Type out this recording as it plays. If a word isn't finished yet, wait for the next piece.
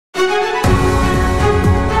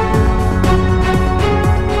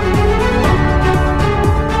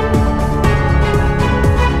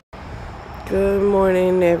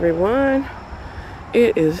everyone.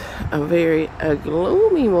 It is a very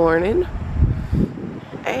gloomy morning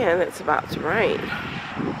and it's about to rain.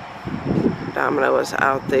 Domino was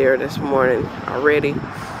out there this morning already.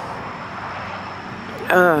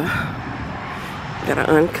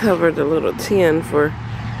 Gotta uncover the little tin for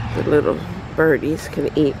the little birdies can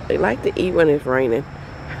eat. They like to eat when it's raining.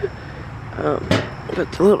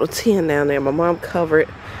 Put the little tin down there. My mom covered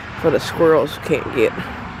it for the squirrels who can't get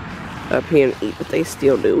up here and eat, but they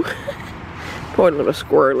still do. Poor little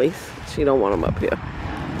squirrelies. She don't want them up here.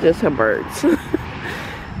 Just her birds.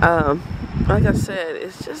 Like I said,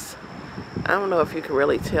 it's just, I don't know if you can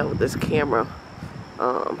really tell with this camera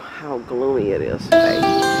how gloomy it is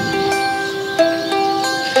today.